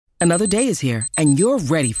Another day is here, and you're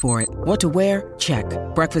ready for it. What to wear? Check.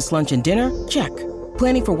 Breakfast, lunch, and dinner? Check.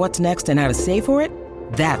 Planning for what's next and how to save for it?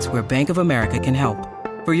 That's where Bank of America can help.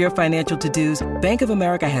 For your financial to-dos, Bank of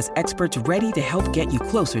America has experts ready to help get you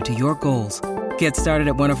closer to your goals. Get started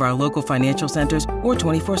at one of our local financial centers or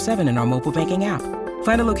 24/7 in our mobile banking app.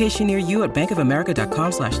 Find a location near you at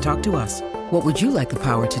bankofamerica.com/talktous. What would you like the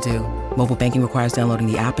power to do? Mobile banking requires downloading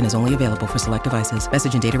the app and is only available for select devices.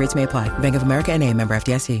 Message and data rates may apply. Bank of America N.A., member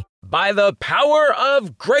FDIC. By the power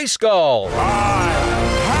of Grayskull. I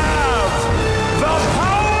have the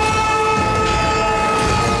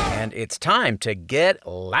power! And it's time to get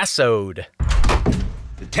lassoed.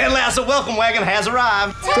 The Ted Lasso welcome wagon has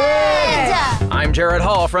arrived. Ted! I'm Jared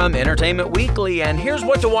Hall from Entertainment Weekly, and here's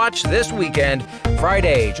what to watch this weekend,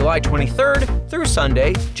 Friday, July 23rd through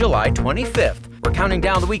Sunday, July 25th. We're counting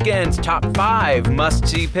down the weekend's top 5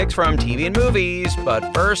 must-see picks from TV and movies,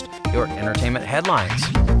 but first, your entertainment headlines.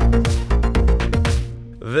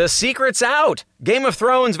 The secret's out! Game of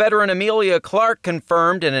Thrones veteran Emilia Clarke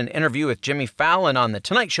confirmed in an interview with Jimmy Fallon on The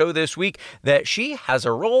Tonight Show this week that she has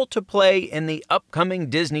a role to play in the upcoming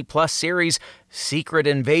Disney Plus series Secret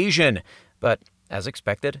Invasion. But as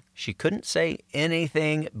expected, she couldn't say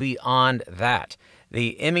anything beyond that.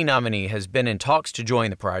 The Emmy nominee has been in talks to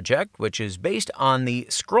join the project, which is based on the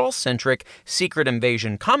Skrull-centric Secret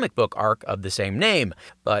Invasion comic book arc of the same name.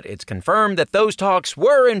 But it's confirmed that those talks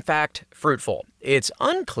were, in fact, fruitful. It's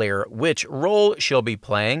unclear which role she'll be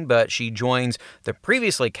playing, but she joins the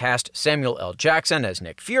previously cast Samuel L. Jackson as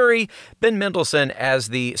Nick Fury, Ben Mendelsohn as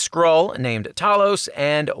the Skrull named Talos,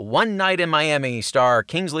 and One Night in Miami star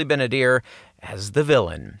Kingsley Ben-Adir as the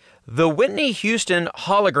villain. The Whitney Houston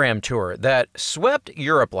hologram tour that swept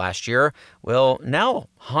Europe last year will now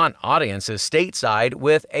haunt audiences stateside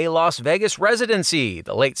with a Las Vegas residency,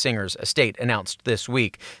 the late singer's estate announced this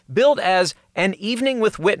week. Billed as An Evening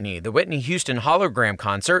with Whitney, the Whitney Houston hologram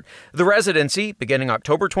concert, the residency, beginning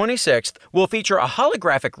October 26th, will feature a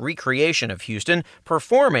holographic recreation of Houston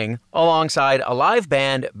performing alongside a live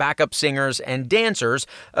band, backup singers, and dancers,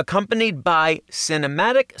 accompanied by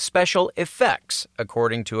cinematic special effects,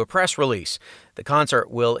 according to a press release. The concert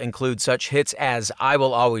will include such hits as I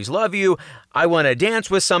Will Always Love You, I Wanna Dance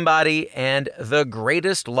with Somebody, and The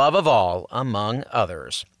Greatest Love of All, among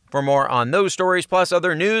others. For more on those stories, plus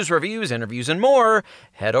other news, reviews, interviews, and more,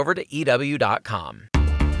 head over to EW.com.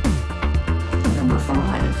 Number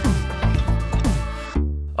 5.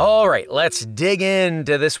 All right, let's dig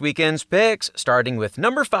into this weekend's picks, starting with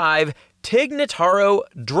number 5, Tig Notaro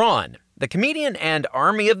Drawn. The comedian and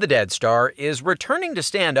Army of the Dead star is returning to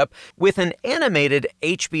stand-up with an animated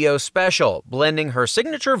HBO special, blending her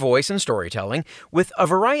signature voice and storytelling with a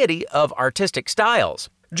variety of artistic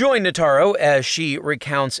styles. Join Notaro as she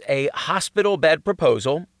recounts a hospital bed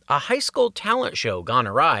proposal, a high school talent show gone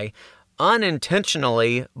awry,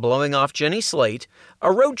 unintentionally blowing off Jenny Slate,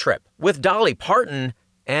 a road trip with Dolly Parton,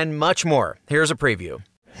 and much more. Here's a preview.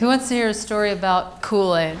 Who wants to hear a story about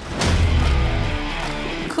Kool-Aid?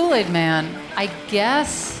 Kool-Aid Man, I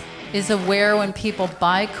guess, is aware when people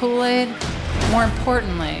buy Kool-Aid. More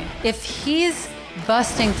importantly, if he's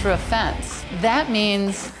busting through a fence, that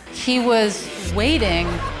means he was waiting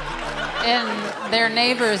in their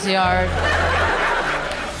neighbor's yard.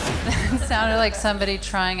 It sounded like somebody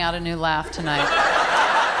trying out a new laugh tonight.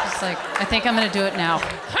 Just like, I think I'm gonna do it now.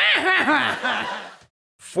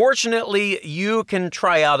 Fortunately, you can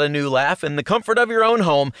try out a new laugh in the comfort of your own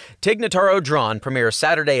home. Tig Notaro Drawn premieres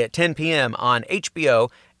Saturday at 10 p.m. on HBO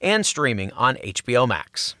and streaming on HBO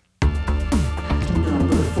Max.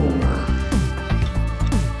 Number 4.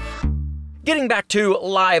 Getting back to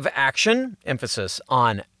live action, emphasis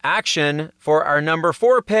on action, for our number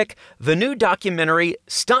 4 pick, the new documentary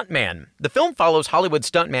Stuntman. The film follows Hollywood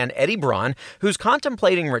stuntman Eddie Braun, who's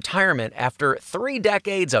contemplating retirement after 3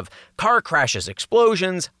 decades of car crashes,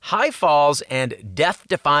 explosions, high falls, and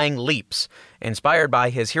death-defying leaps. Inspired by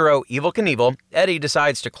his hero Evel Knievel, Eddie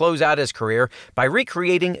decides to close out his career by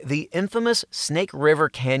recreating the infamous Snake River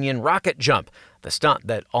Canyon rocket jump, the stunt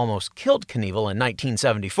that almost killed Knievel in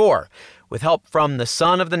 1974. With help from the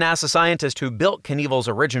son of the NASA scientist who built Knievel's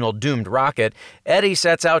original doomed rocket, Eddie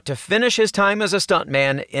sets out to finish his time as a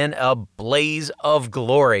stuntman in a blaze of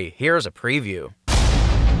glory. Here's a preview.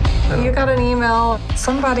 You got an email.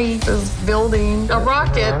 Somebody is building a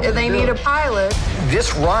rocket and they need a pilot.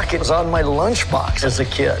 This rocket was on my lunchbox as a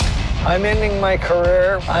kid. I'm ending my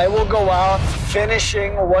career. I will go out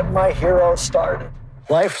finishing what my hero started.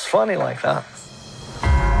 Life's funny like that.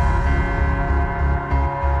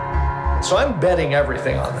 So I'm betting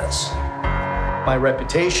everything on this. My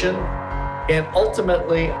reputation and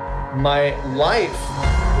ultimately my life.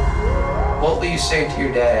 What will you say to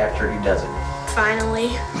your dad after he does it? Finally.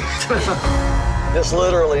 This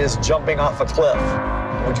literally is jumping off a cliff.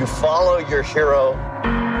 Would you follow your hero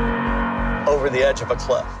over the edge of a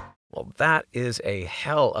cliff? Well, that is a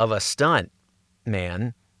hell of a stunt,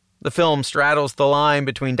 man. The film straddles the line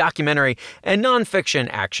between documentary and nonfiction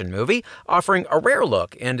action movie, offering a rare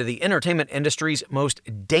look into the entertainment industry's most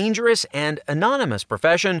dangerous and anonymous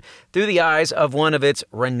profession through the eyes of one of its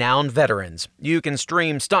renowned veterans. You can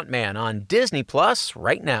stream Stuntman on Disney Plus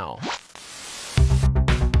right now.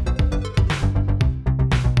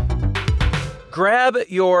 Grab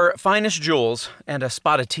your finest jewels and a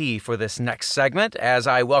spot of tea for this next segment as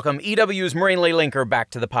I welcome EW's Maureen Lee Linker back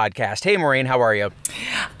to the podcast. Hey, Maureen, how are you?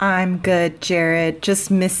 I'm good, Jared. Just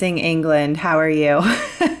missing England. How are you?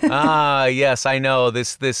 Yes, I know.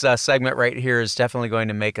 This segment right here is definitely going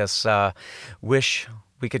to make us wish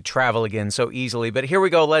we could travel again so easily. But here we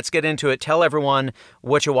go. Let's get into it. Tell everyone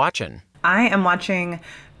what you're watching. I am watching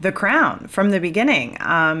The Crown from the beginning.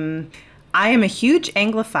 I am a huge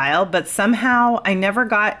Anglophile, but somehow I never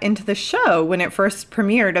got into the show when it first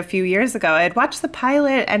premiered a few years ago. I had watched the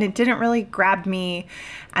pilot and it didn't really grab me.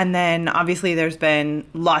 And then obviously there's been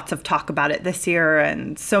lots of talk about it this year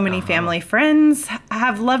and so many family friends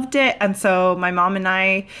have loved it. And so my mom and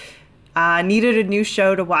I needed a new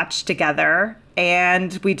show to watch together.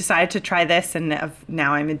 And we decided to try this, and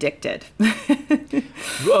now I'm addicted.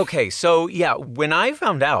 Okay, so yeah, when I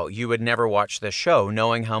found out you would never watch this show,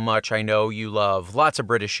 knowing how much I know you love lots of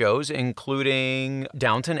British shows, including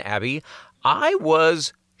Downton Abbey, I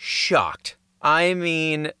was shocked. I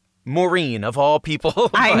mean, Maureen of all people.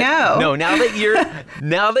 I know. No, now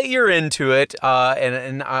that you're into it,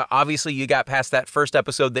 and obviously you got past that first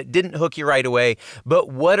episode that didn't hook you right away. But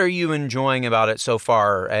what are you enjoying about it so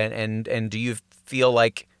far? And do you feel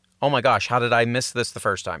like, oh my gosh, how did I miss this the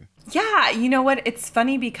first time? Yeah, you know what? It's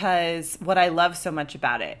funny because what I love so much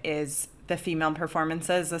about it is the female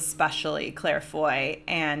performances, especially Claire Foy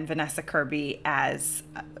and Vanessa Kirby as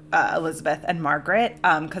Elizabeth and Margaret,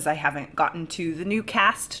 because I haven't gotten to the new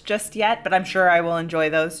cast just yet, but I'm sure I will enjoy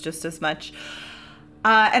those just as much.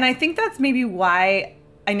 And I think that's maybe why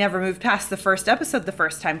I never moved past the first episode the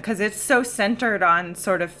first time, because it's so centered on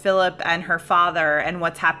sort of Philip and her father and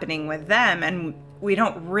what's happening with them, and we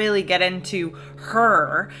don't really get into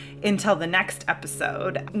her until the next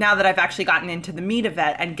episode. Now that I've actually gotten into the meat of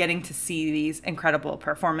it and getting to see these incredible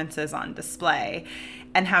performances on display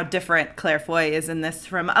and how different Claire Foy is in this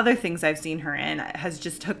from other things I've seen her in has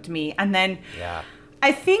just hooked me. And then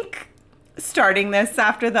I think starting this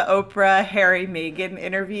after the Oprah Harry-Meghan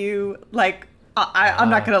interview, like,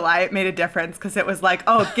 I'm not going to lie, it made a difference because it was like,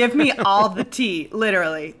 oh, give me all the tea,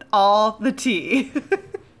 literally, all the tea.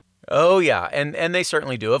 Oh, yeah, and they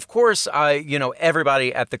certainly do. Of course,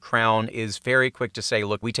 everybody at The Crown is very quick to say,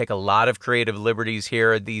 look, we take a lot of creative liberties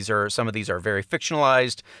here. Some of these are very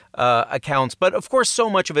fictionalized accounts. But, of course, so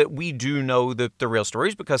much of it, we do know the real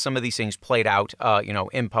stories because some of these things played out,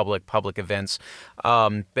 in public events.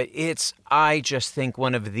 But it's, I just think,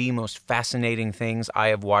 one of the most fascinating things I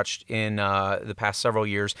have watched in the past several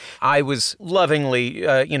years. I was lovingly,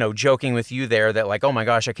 joking with you there that, like, oh, my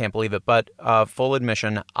gosh, I can't believe it. But full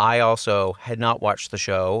admission, I also had not watched the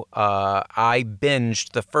show. I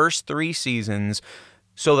binged the first 3 seasons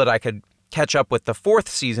so that I could catch up with the 4th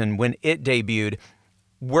season when it debuted.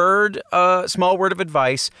 Small word of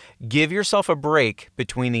advice, give yourself a break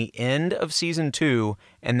between the end of season 2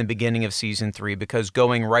 and the beginning of season 3, because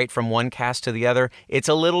going right from one cast to the other, it's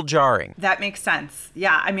a little jarring. That makes sense.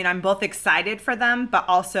 Yeah, I mean, I'm both excited for them, but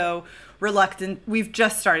also reluctant. We've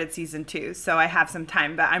just started season 2, so I have some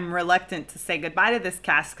time, but I'm reluctant to say goodbye to this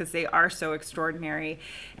cast because they are so extraordinary.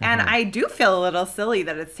 And I do feel a little silly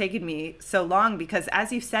that it's taken me so long because,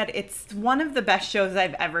 as you said, it's one of the best shows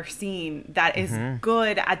I've ever seen that is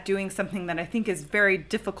good at doing something that I think is very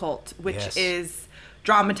difficult, which is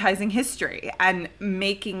dramatizing history and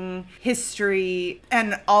making history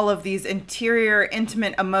and all of these interior,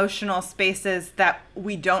 intimate, emotional spaces that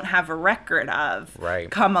we don't have a record of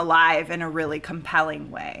come alive in a really compelling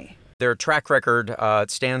way. Their track record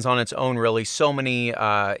stands on its own, really. So many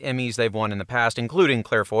Emmys they've won in the past, including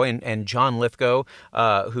Claire Foy and John Lithgow,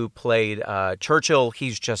 who played Churchill.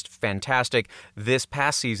 He's just fantastic. This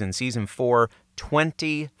past season, season 4,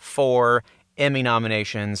 24 Emmy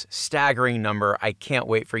nominations, staggering number. I can't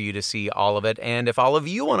wait for you to see all of it. And if all of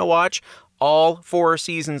you want to watch, all 4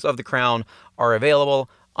 seasons of The Crown are available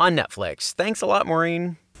on Netflix. Thanks a lot,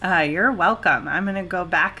 Maureen. You're welcome. I'm going to go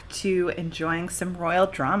back to enjoying some royal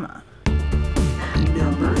drama.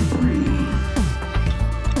 Number 3.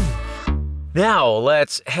 Now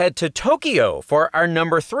let's head to Tokyo for our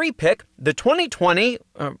number 3 pick. The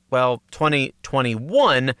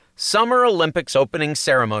 2021 Summer Olympics opening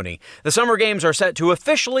ceremony. The Summer Games are set to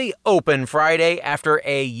officially open Friday after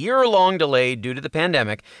a year-long delay due to the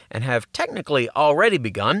pandemic and have technically already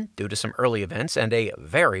begun due to some early events and a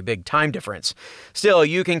very big time difference. Still,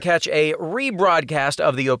 you can catch a rebroadcast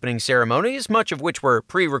of the opening ceremonies, much of which were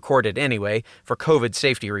pre-recorded anyway for COVID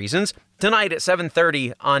safety reasons, tonight at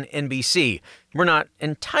 7:30 on NBC. We're not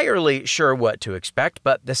entirely sure what to expect,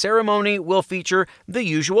 but the ceremony will feature the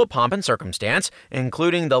usual pomp and circumstance,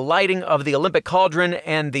 including the lighting of the Olympic cauldron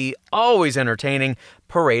and the always entertaining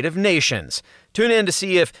Parade of Nations. Tune in to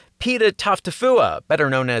see if Pita Taftafua, better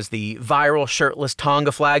known as the viral shirtless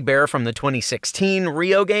Tonga flag bearer from the 2016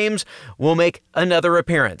 Rio Games, will make another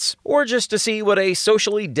appearance, or just to see what a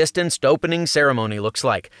socially distanced opening ceremony looks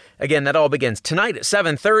like. Again, that all begins tonight at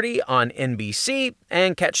 7:30 on NBC,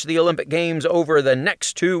 and catch the Olympic Games over the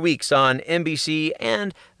next 2 weeks on NBC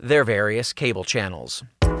and their various cable channels.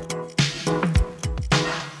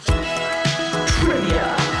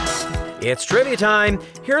 It's trivia time.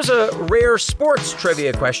 Here's a rare sports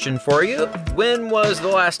trivia question for you. When was the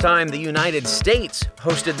last time the United States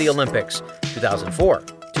hosted the Olympics? 2004,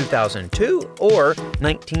 2002, or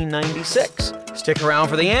 1996? Stick around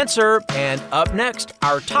for the answer. And up next,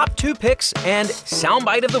 our top 2 picks and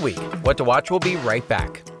soundbite of the week. What to Watch will be right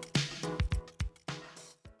back.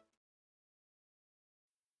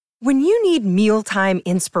 When you need mealtime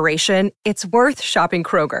inspiration, it's worth shopping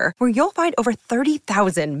Kroger, where you'll find over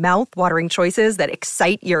 30,000 mouth-watering choices that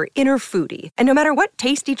excite your inner foodie. And no matter what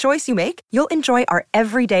tasty choice you make, you'll enjoy our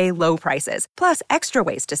everyday low prices, plus extra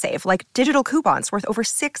ways to save, like digital coupons worth over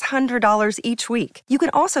 $600 each week. You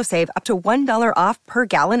can also save up to $1 off per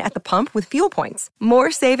gallon at the pump with fuel points.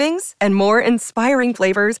 More savings and more inspiring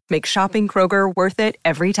flavors make shopping Kroger worth it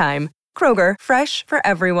every time. Kroger, fresh for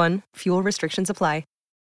everyone. Fuel restrictions apply.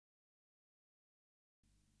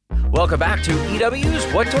 Welcome back to EW's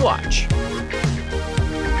What to Watch.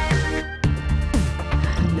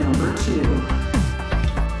 Number 2.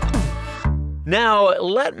 Now,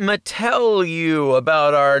 let me tell you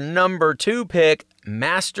about our number 2 pick,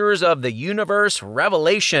 Masters of the Universe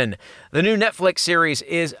Revelation. The new Netflix series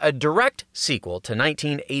is a direct sequel to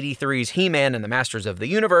 1983's He-Man and the Masters of the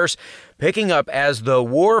Universe, picking up as the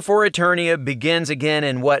War for Eternia begins again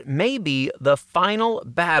in what may be the final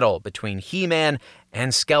battle between He-Man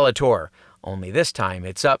and Skeletor. Only this time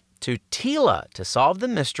it's up to Teela to solve the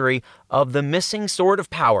mystery of the missing Sword of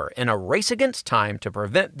Power in a race against time to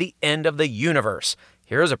prevent the end of the universe.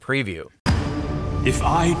 Here's a preview. If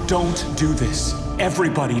I don't do this,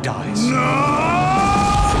 everybody dies. No!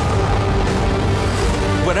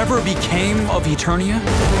 Whatever became of Eternia,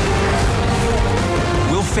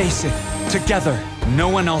 we'll face it together. No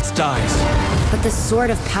one else dies. But the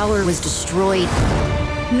Sword of Power was destroyed.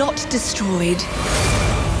 Not destroyed.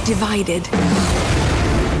 Divided.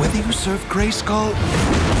 Whether you serve Grayskull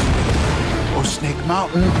or Snake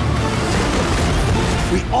Mountain,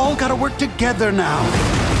 we all gotta work together now.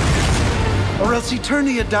 Or else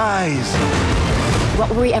Eternia dies. What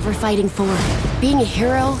were we ever fighting for? Being a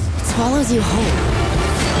hero swallows you whole.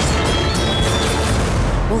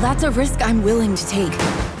 Well, that's a risk I'm willing to take.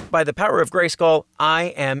 By the power of Grayskull,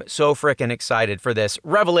 I am so frickin' excited for this.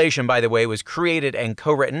 Revelation, by the way, was created and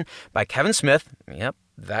co-written by Kevin Smith. Yep,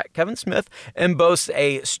 that Kevin Smith, and boasts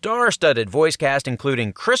a star-studded voice cast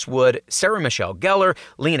including Chris Wood, Sarah Michelle Gellar,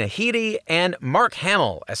 Lena Headey, and Mark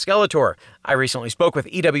Hamill as Skeletor. I recently spoke with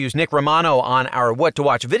EW's Nick Romano on our What to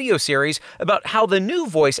Watch video series about how the new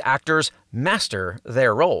voice actors master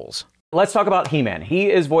their roles. Let's talk about He-Man.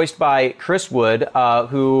 He is voiced by Chris Wood,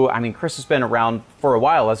 who, Chris has been around for a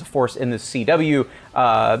while as a force in the CW,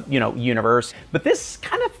 universe. But this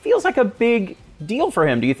kind of feels like a big deal for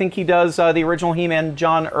him. Do you think he does the original He-Man,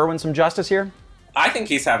 John Irwin, some justice here? I think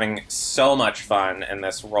he's having so much fun in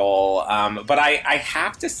this role. But I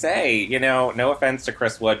have to say, no offense to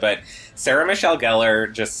Chris Wood, but Sarah Michelle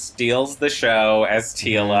Gellar just steals the show as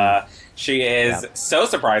Teela. She is so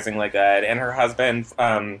surprisingly good. And her husband,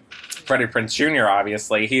 Freddie Prinze Jr.,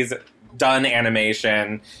 obviously, he's done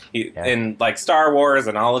animation in like Star Wars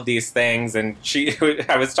and all of these things. And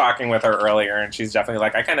I was talking with her earlier, and she's definitely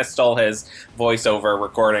like, I kind of stole his voiceover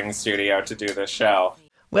recording studio to do this show.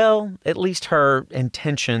 Well, at least her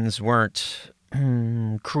intentions weren't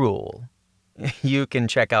cruel. You can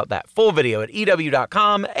check out that full video at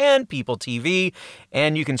EW.com and People TV,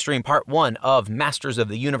 and you can stream part 1 of Masters of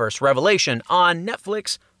the Universe Revelation on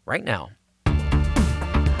Netflix right now.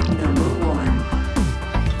 Number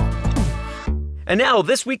 1. And now,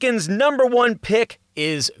 this weekend's number 1 pick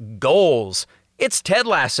is Goals. It's Ted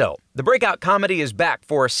Lasso. The breakout comedy is back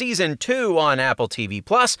for season 2 on Apple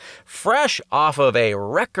TV+, fresh off of a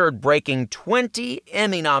record-breaking 20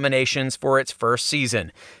 Emmy nominations for its first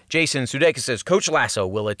season. Jason Sudeikis' Coach Lasso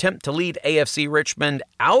will attempt to lead AFC Richmond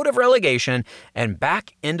out of relegation and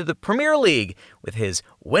back into the Premier League with his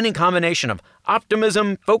winning combination of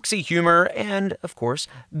optimism, folksy humor, and, of course,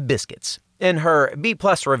 biscuits. In her B+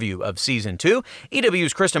 review of Season 2,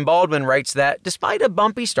 EW's Kristen Baldwin writes that despite a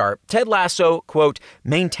bumpy start, Ted Lasso, quote,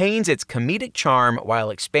 maintains its comedic charm while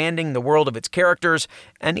expanding the world of its characters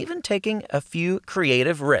and even taking a few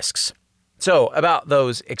creative risks. So, about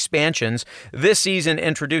those expansions, this season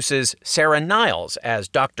introduces Sarah Niles as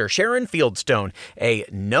Dr. Sharon Fieldstone, a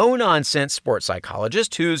no-nonsense sports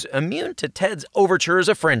psychologist who's immune to Ted's overtures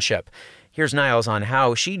of friendship. Here's Niles on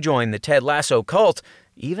how she joined the Ted Lasso cult,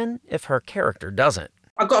 even if her character doesn't.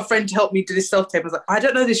 I got a friend to help me do this self-tape. I was like, I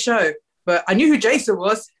don't know this show, but I knew who Jason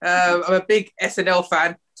was. I'm a big SNL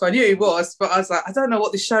fan, so I knew he was, but I was like, I don't know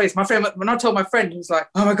what this show is. My friend, when I told my friend, he was like,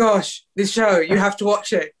 oh my gosh, this show, you have to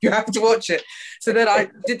watch it. You have to watch it. So then I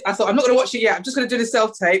thought, I'm not going to watch it yet. I'm just going to do the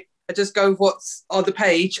self-tape. I just go what's on the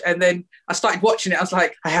page, and then I started watching it. I was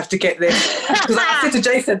like, I have to get this. Because I said to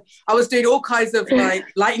Jason, I was doing all kinds of like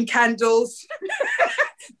lighting candles,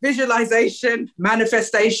 visualization,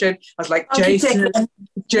 manifestation. I was like, Jason,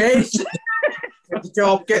 get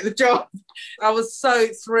the job. I was so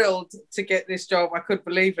thrilled to get this job. I couldn't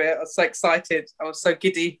believe it. I was so excited. I was so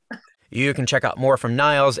giddy. You can check out more from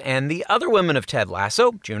Niles and the other women of Ted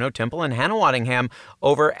Lasso, Juno Temple and Hannah Waddingham,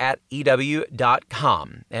 over at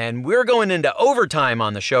EW.com. And we're going into overtime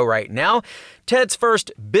on the show right now. Ted's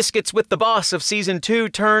first Biscuits with the Boss of Season 2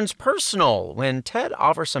 turns personal when Ted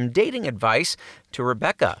offers some dating advice to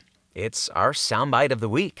Rebecca. It's our soundbite of the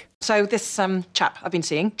week. So this chap I've been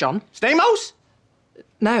seeing, John. Stamos?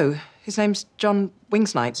 No, his name's John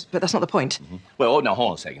Wingsnight, but that's not the point. Mm-hmm. Well, now hold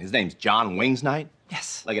on a second. His name's John Wingsnight?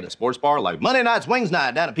 Yes. Like at a sports bar? Like Monday night's Wings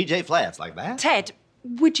Night down at PJ Flats, like that? Ted,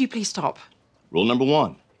 would you please stop? Rule number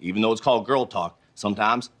 1, even though it's called girl talk,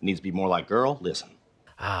 sometimes it needs to be more like girl, listen.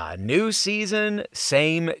 New season,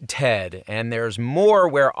 same Ted. And there's more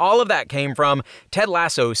where all of that came from. Ted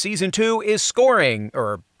Lasso Season 2 is streaming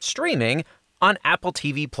on Apple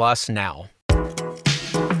TV Plus now.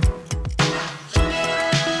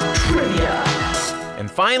 And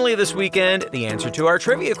finally this weekend, the answer to our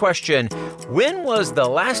trivia question. When was the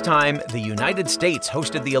last time the United States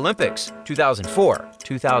hosted the Olympics? 2004,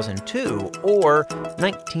 2002, or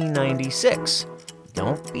 1996?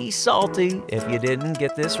 Don't be salty if you didn't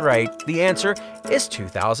get this right. The answer is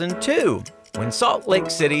 2002, when Salt Lake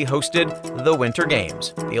City hosted the Winter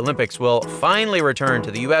Games. The Olympics will finally return to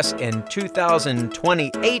the U.S. in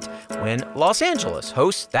 2028, when Los Angeles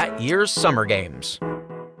hosts that year's Summer Games.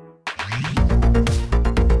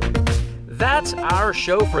 That's our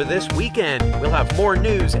show for this weekend. We'll have more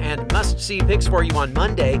news and must-see picks for you on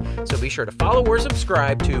Monday, so be sure to follow or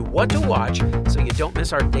subscribe to What to Watch so you don't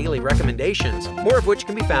miss our daily recommendations, more of which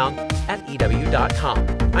can be found at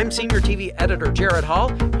EW.com. I'm Senior TV Editor Jared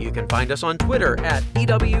Hall. You can find us on Twitter at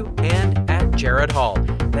EW and at Jared Hall.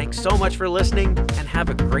 Thanks so much for listening, and have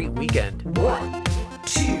a great weekend. What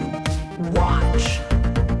to Watch.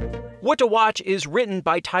 What to Watch is written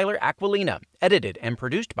by Tyler Aquilina, edited and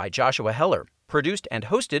produced by Joshua Heller, produced and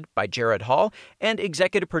hosted by Jared Hall, and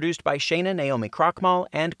executive produced by Shayna Naomi Krochmal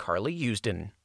and Carly Usden.